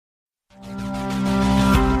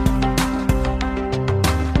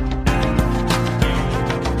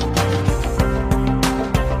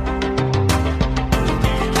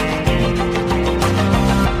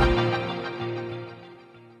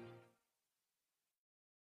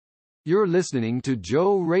You're listening to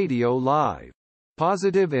Joe Radio Live.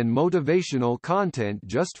 Positive and motivational content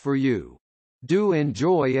just for you. Do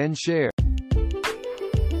enjoy and share.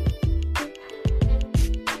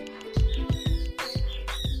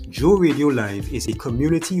 Joe Radio Live is a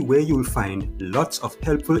community where you'll find lots of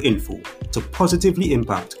helpful info to positively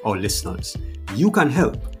impact our listeners. You can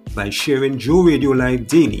help by sharing Joe Radio Live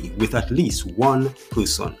daily with at least one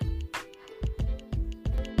person.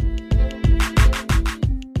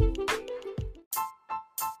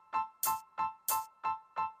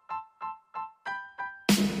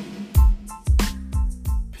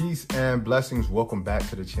 Peace and blessings. Welcome back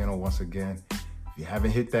to the channel once again. If you haven't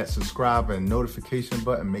hit that subscribe and notification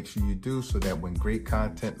button, make sure you do so that when great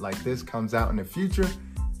content like this comes out in the future,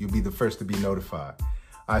 you'll be the first to be notified.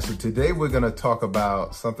 All right, so today we're going to talk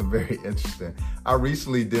about something very interesting. I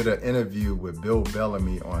recently did an interview with Bill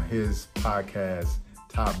Bellamy on his podcast,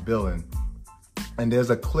 Top Billin', and there's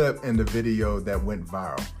a clip in the video that went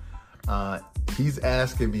viral. He's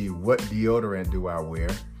asking me, what deodorant do I wear?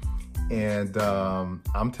 And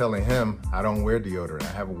I'm telling him I don't wear deodorant.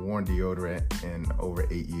 I haven't worn deodorant in over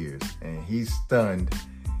 8 years. And he's stunned.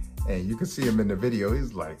 And you can see him in the video.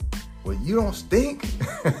 He's like, well, you don't stink?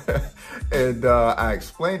 And I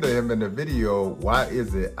explained to him in the video, why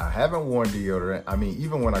is it I haven't worn deodorant? I mean,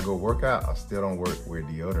 even when I go work out, I still don't wear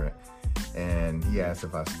deodorant. And he asked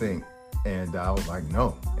if I stink. And I was like,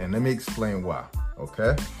 no. And let me explain why,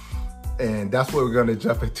 okay? And that's what we're gonna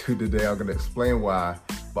jump into today. I'm gonna explain why,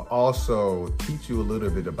 but also teach you a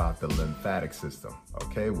little bit about the lymphatic system,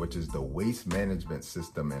 okay? Which is the waste management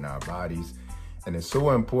system in our bodies. And it's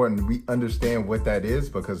so important we understand what that is,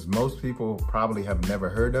 because most people probably have never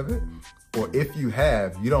heard of it. Or if you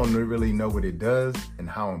have, you don't really know what it does and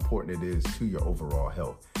how important it is to your overall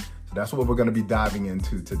health. So that's what we're gonna be diving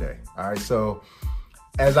into today. All right, so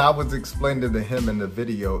as I was explaining to him in the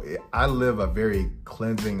video, I live a very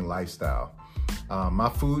cleansing lifestyle. My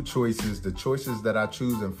food choices, the choices that I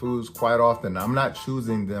choose in foods, quite often, I'm not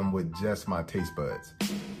choosing them with just my taste buds.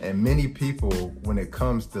 And many people, when it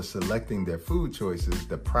comes to selecting their food choices,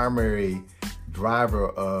 the primary driver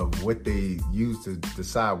of what they use to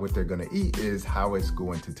decide what they're gonna eat is how it's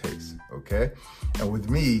going to taste, okay? And with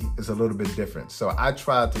me, it's a little bit different. So I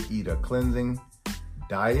try to eat a cleansing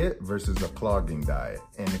diet versus a clogging diet.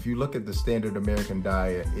 And if you look at the standard American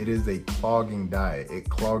diet, it is a clogging diet. It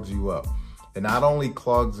clogs you up. It not only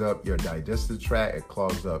clogs up your digestive tract, it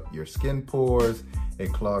clogs up your skin pores,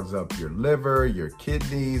 it clogs up your liver, your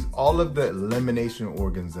kidneys, all of the elimination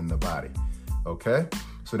organs in the body, okay?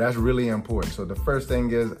 So that's really important. So the first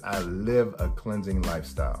thing is I live a cleansing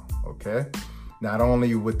lifestyle, okay? Not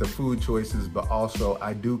only with the food choices, but also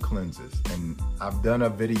I do cleanses. And I've done a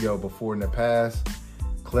video before in the past,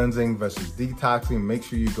 cleansing versus detoxing. Make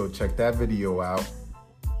sure you go check that video out.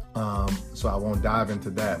 So I won't dive into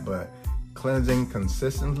that, but cleansing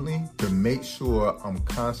consistently to make sure I'm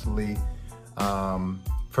constantly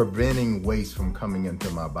preventing waste from coming into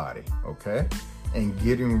my body, okay? And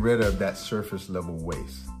getting rid of that surface level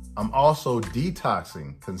waste. I'm also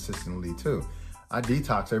detoxing consistently too. I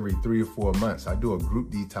detox every 3 or 4 months. I do a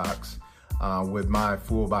group detox with my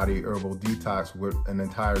full body herbal detox with an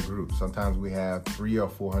entire group. Sometimes we have 300 or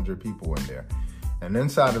 400 people in there. And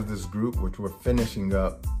inside of this group, which we're finishing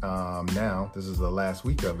up now, this is the last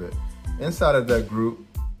week of it. Inside of that group,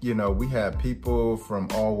 you know, we have people from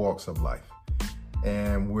all walks of life.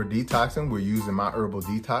 And we're detoxing. We're using my herbal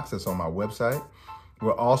detox that's on my website.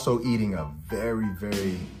 We're also eating a very,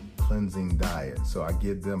 very cleansing diet. So I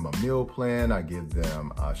give them a meal plan. I give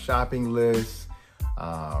them a shopping list,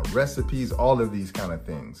 recipes, all of these kind of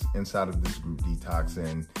things inside of this group detox.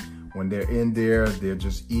 And when they're in there, they're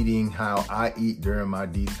just eating how I eat during my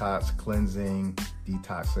detox, cleansing,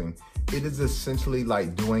 detoxing. It is essentially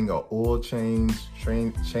like doing an oil change,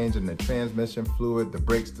 changing the transmission fluid, the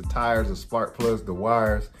brakes, the tires, the spark plugs, the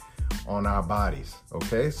wires on our bodies,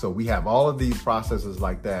 okay? So we have all of these processes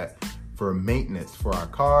like that for maintenance for our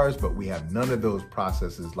cars, but we have none of those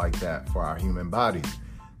processes like that for our human bodies.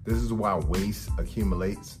 This is why waste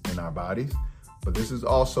accumulates in our bodies, but this is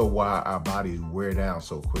also why our bodies wear down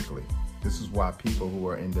so quickly. This is why people who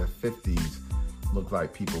are in their 50s look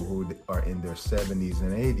like people who are in their 70s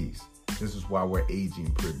and 80s. This is why we're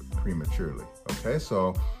aging prematurely, okay?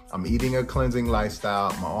 So I'm eating a cleansing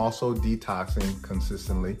lifestyle. I'm also detoxing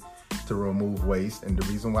consistently to remove waste. And the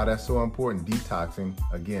reason why that's so important, detoxing,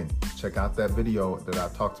 again, check out that video that I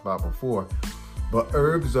talked about before. But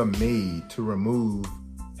herbs are made to remove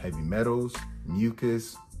heavy metals,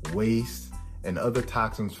 mucus, waste, and other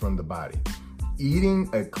toxins from the body. Eating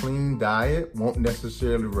a clean diet won't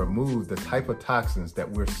necessarily remove the type of toxins that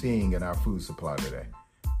we're seeing in our food supply today.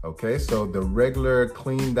 Okay, so the regular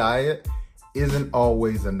clean diet isn't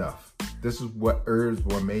always enough. This is what herbs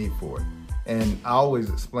were made for. And I always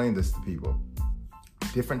explain this to people.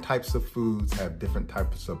 Different types of foods have different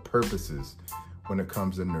types of purposes when it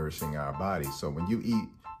comes to nourishing our body. So when you eat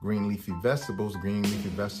green leafy vegetables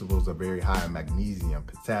are very high in magnesium,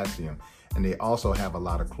 potassium, and they also have a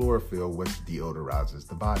lot of chlorophyll, which deodorizes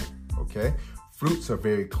the body, okay? Fruits are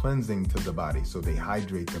very cleansing to the body, so they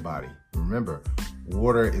hydrate the body. Remember,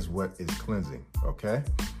 water is what is cleansing, okay?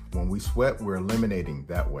 When we sweat, we're eliminating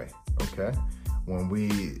that way, okay?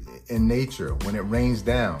 In nature, when it rains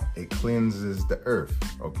down, it cleanses the earth,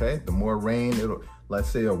 okay? The more rain, let's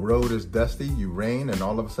say a road is dusty, you rain, and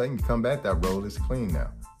all of a sudden you come back, that road is clean now,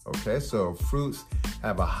 okay? So fruits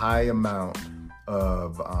have a high amount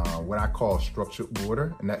of what I call structured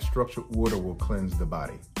water, and that structured water will cleanse the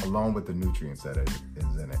body, along with the nutrients that is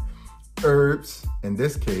in it. Herbs, in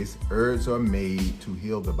this case, herbs are made to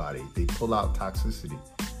heal the body. They pull out toxicity.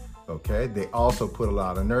 Okay, they also put a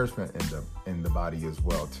lot of nourishment in the body as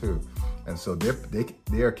well too, and so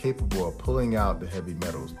they are capable of pulling out the heavy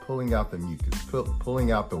metals, pulling out the mucus,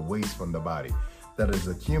 pulling out the waste from the body that is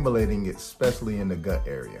accumulating, especially in the gut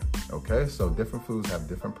area. Okay, so different foods have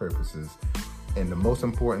different purposes, and the most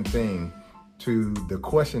important thing to the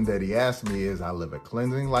question that he asked me is, I live a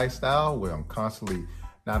cleansing lifestyle where I'm constantly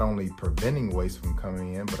not only preventing waste from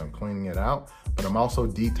coming in, but I'm cleaning it out, but I'm also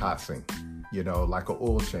detoxing. Like an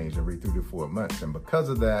oil change every 3 to 4 months. And because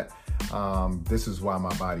of that, this is why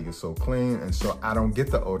my body is so clean. And so I don't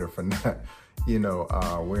get the odor for not,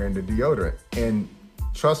 wearing the deodorant. And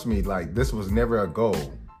trust me, like, this was never a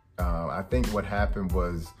goal. I think what happened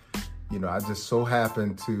was, I just so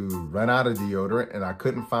happened to run out of deodorant and I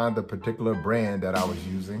couldn't find the particular brand that I was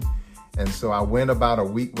using. And so I went about a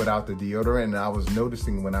week without the deodorant, and I was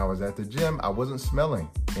noticing when I was at the gym, I wasn't smelling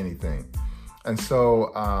anything. And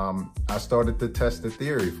so I started to test the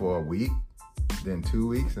theory for a week, then 2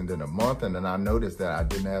 weeks, and then a month. And then I noticed that I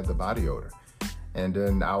didn't have the body odor. And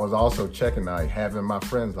then I was also checking, like having my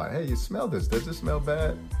friends like, hey, you smell this? Does it smell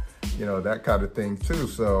bad? That kind of thing too.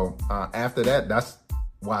 So after that, that's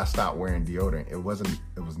why I stopped wearing deodorant. It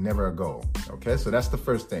was never a goal. Okay, so that's the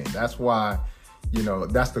first thing. That's why,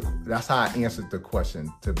 that's how I answered the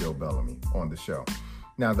question to Bill Bellamy on the show.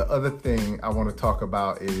 Now, the other thing I want to talk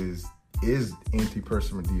about is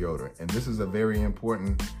antiperspirant deodorant. And this is a very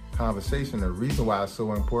important conversation. The reason why it's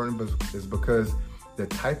so important is because the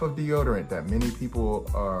type of deodorant that many people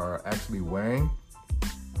are actually wearing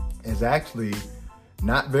is actually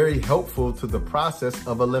not very helpful to the process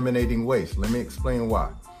of eliminating waste. Let me explain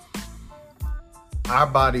why. Our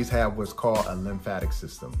bodies have what's called a lymphatic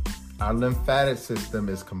system. Our lymphatic system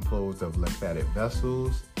is composed of lymphatic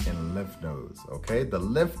vessels and lymph nodes, okay? The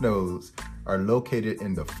lymph nodes are located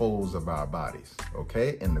in the folds of our bodies,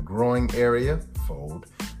 okay? In the groin area, fold.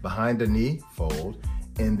 Behind the knee, fold.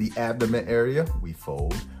 In the abdomen area, we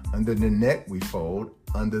fold. Under the neck, we fold.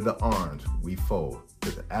 Under the arms, we fold.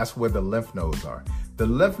 That's where the lymph nodes are. The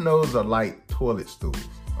lymph nodes are like toilet stools,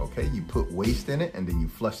 okay? You put waste in it and then you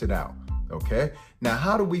flush it out, okay? Now,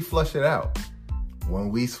 how do we flush it out? When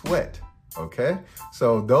we sweat, okay?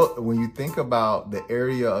 So when you think about the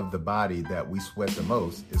area of the body that we sweat the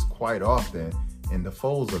most, is quite often in the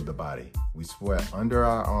folds of the body. We sweat under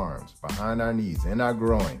our arms, behind our knees, in our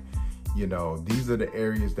groin. These are the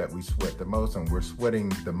areas that we sweat the most, and we're sweating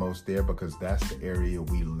the most there because that's the area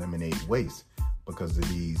we eliminate waste because of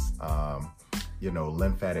these,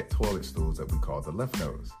 lymphatic toilet stools that we call the lymph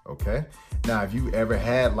nodes, okay? Now, if you ever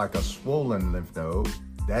had like a swollen lymph node,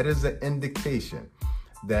 that is an indication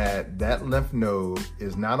that lymph node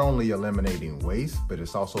is not only eliminating waste, but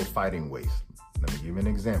it's also fighting waste. Let me give you an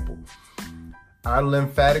example. Our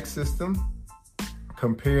lymphatic system,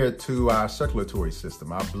 compared to our circulatory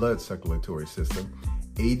system, our blood circulatory system,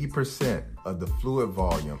 80% of the fluid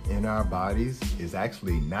volume in our bodies is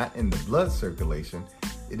actually not in the blood circulation,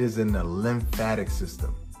 it is in the lymphatic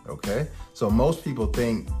system, okay? So most people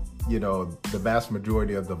think, the vast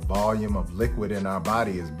majority of the volume of liquid in our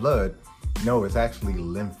body is blood. No, it's actually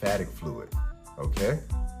lymphatic fluid, okay?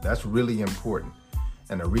 That's really important.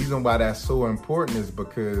 And the reason why that's so important is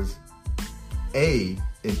because,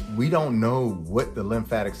 we don't know what the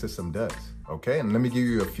lymphatic system does, okay? And let me give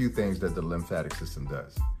you a few things that the lymphatic system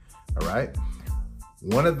does, all right?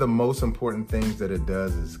 One of the most important things that it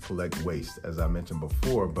does is collect waste, as I mentioned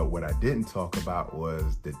before, but what I didn't talk about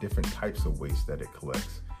was the different types of waste that it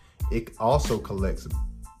collects. It also collects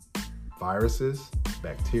viruses,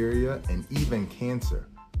 bacteria, and even cancer,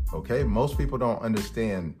 okay? Most people don't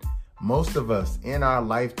understand. Most of us in our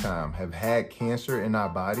lifetime have had cancer in our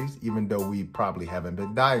bodies, even though we probably haven't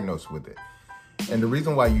been diagnosed with it. And the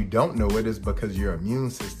reason why you don't know it is because your immune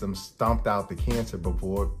system stomped out the cancer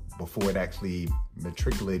before it actually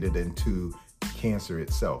matriculated into cancer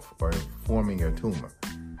itself or forming a tumor.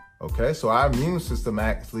 Okay, so our immune system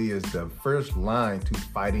actually is the first line to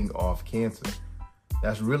fighting off cancer.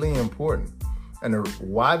 That's really important. And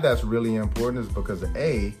why that's really important is because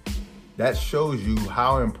that shows you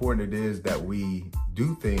how important it is that we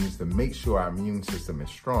do things to make sure our immune system is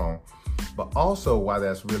strong. But also why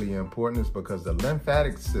that's really important is because the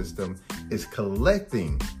lymphatic system is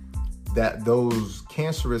collecting those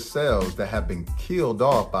cancerous cells that have been killed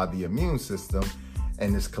off by the immune system,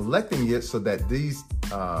 and is collecting it so that these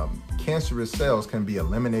cancerous cells can be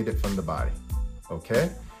eliminated from the body. Okay?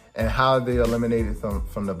 And how are they eliminated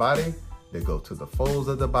from the body? They go to the folds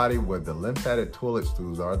of the body where the lymphatic toilet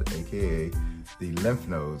stools are, aka the lymph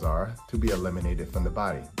nodes are, to be eliminated from the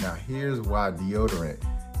body. Now, here's why deodorant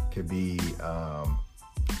could be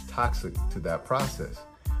toxic to that process.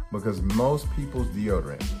 Because most people's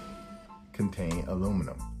deodorant contain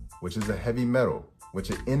aluminum, which is a heavy metal, which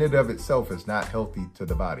in and of itself is not healthy to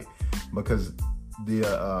the body. Because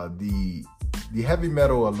the heavy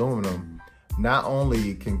metal aluminum not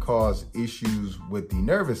only can cause issues with the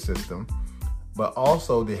nervous system, but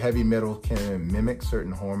also the heavy metal can mimic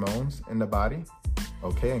certain hormones in the body,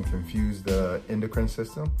 okay, and confuse the endocrine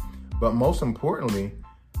system. But most importantly,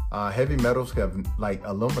 heavy metals like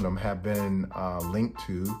aluminum have been linked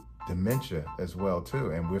to dementia as well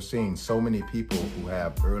too. And we're seeing so many people who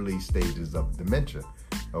have early stages of dementia.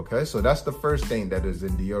 Okay, so that's the first thing that is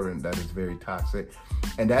in deodorant that is very toxic.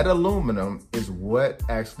 And that aluminum is what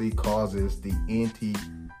actually causes the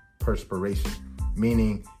antiperspiration,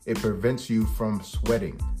 meaning it prevents you from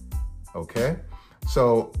sweating. Okay,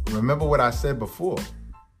 so remember what I said before.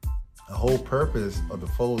 The whole purpose of the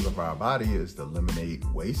folds of our body is to eliminate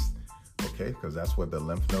waste, okay, because that's where the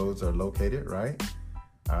lymph nodes are located, right?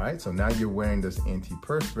 All right, so now you're wearing this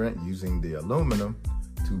antiperspirant using the aluminum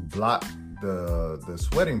to block the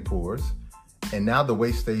sweating pores, and now the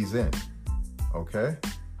waste stays in, okay?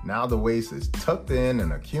 Now the waste is tucked in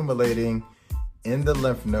and accumulating in the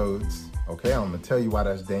lymph nodes, okay? I'm gonna tell you why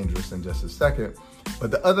that's dangerous in just a second. But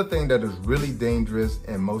the other thing that is really dangerous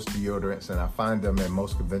in most deodorants, and I find them in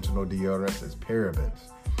most conventional deodorants, is parabens.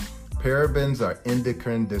 Parabens are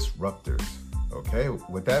endocrine disruptors, okay?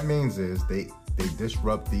 What that means is they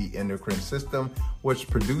disrupt the endocrine system, which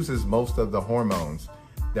produces most of the hormones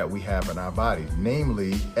that we have in our body,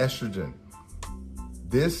 namely estrogen.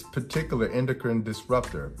 This particular endocrine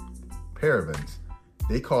disruptor, parabens,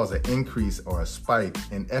 they cause an increase or a spike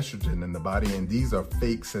in estrogen in the body, and these are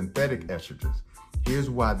fake synthetic estrogens. Here's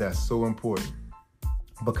why that's so important.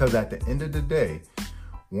 Because at the end of the day,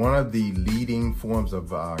 one of the leading forms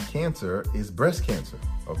of cancer is breast cancer.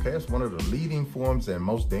 Okay, it's one of the leading forms and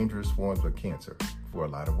most dangerous forms of cancer for a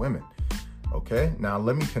lot of women. Okay, now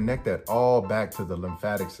let me connect that all back to the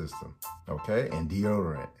lymphatic system, okay, and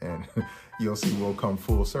deodorant, and you'll see we'll come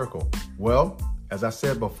full circle. Well, as I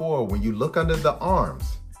said before, when you look under the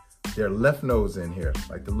arms, there are lymph nodes in here,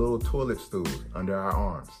 like the little toilet stools under our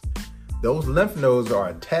arms. Those lymph nodes are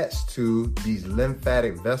attached to these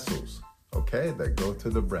lymphatic vessels, okay, that go to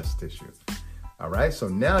the breast tissue. All right, so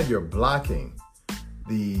now you're blocking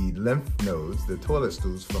the lymph nodes, the toilet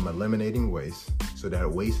stools, from eliminating waste, so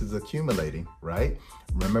that waste is accumulating, right?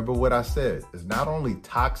 Remember what I said, it's not only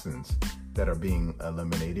toxins that are being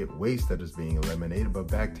eliminated, waste that is being eliminated, but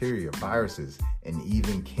bacteria, viruses, and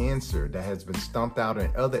even cancer that has been stomped out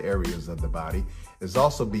in other areas of the body is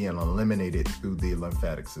also being eliminated through the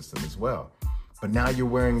lymphatic system as well. But now you're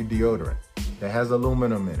wearing a deodorant that has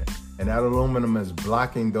aluminum in it, and that aluminum is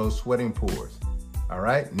blocking those sweating pores. All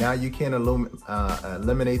right, now you can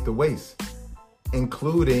eliminate the waste,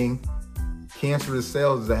 including cancerous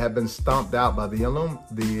cells that have been stomped out by the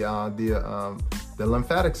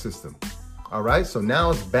lymphatic system. All right, so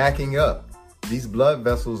now it's backing up. These blood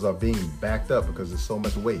vessels are being backed up because there's so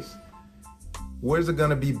much waste. Where's it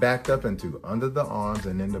gonna be backed up into? Under the arms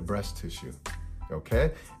and in the breast tissue,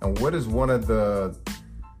 okay? And what is one of the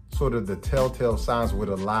sort of the telltale signs with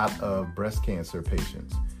a lot of breast cancer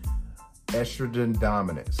patients? Estrogen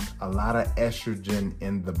dominance, a lot of estrogen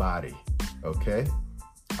in the body, okay?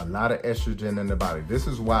 A lot of estrogen in the body. This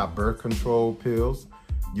is why birth control pills,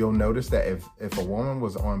 you'll notice that if a woman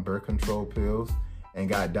was on birth control pills and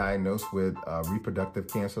got diagnosed with reproductive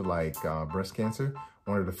cancer like breast cancer,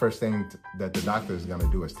 one of the first things that the doctor is gonna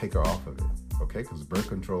do is take her off of it, okay? Because birth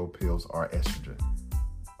control pills are estrogen,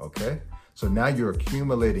 okay? So now you're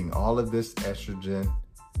accumulating all of this estrogen,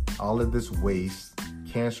 all of this waste,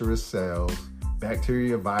 cancerous cells,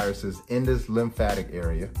 bacteria, viruses in this lymphatic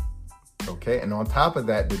area, okay? And on top of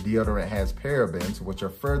that, the deodorant has parabens, which are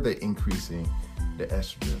further increasing the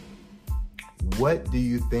estrogen. What do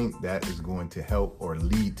you think that is going to help or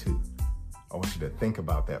lead to? I want you to think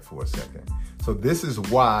about that for a second. So this is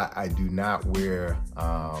why I do not wear,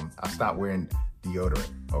 I stopped wearing deodorant,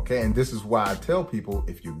 okay? And this is why I tell people,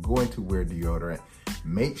 if you're going to wear deodorant,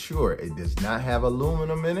 make sure it does not have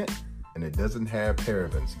aluminum in it and it doesn't have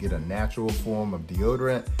parabens. Get a natural form of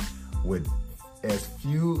deodorant with as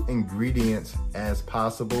few ingredients as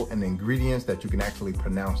possible, and ingredients that you can actually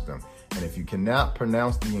pronounce them. And if you cannot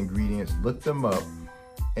pronounce the ingredients, look them up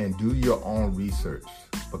and do your own research,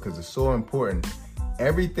 because it's so important.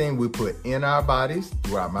 Everything we put in our bodies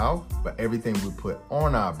through our mouth, but everything we put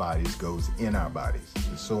on our bodies goes in our bodies.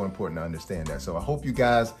 It's so important to understand that. So I hope you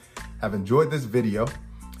guys have enjoyed this video.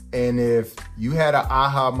 And if you had an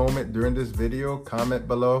aha moment during this video, comment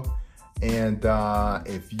below. And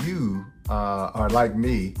if you are like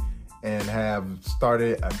me and have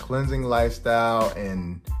started a cleansing lifestyle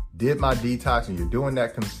and did my detox, and you're doing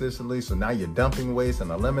that consistently, so now you're dumping waste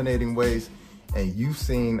and eliminating waste, and you've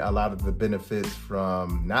seen a lot of the benefits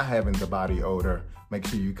from not having the body odor, make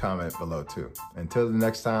sure you comment below too. Until the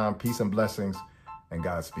next time, peace and blessings and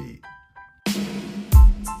Godspeed.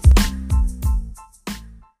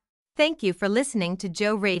 Thank you for listening to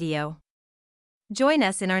Joe Radio. Join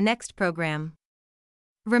us in our next program.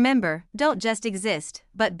 Remember, don't just exist,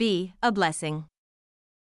 but be a blessing.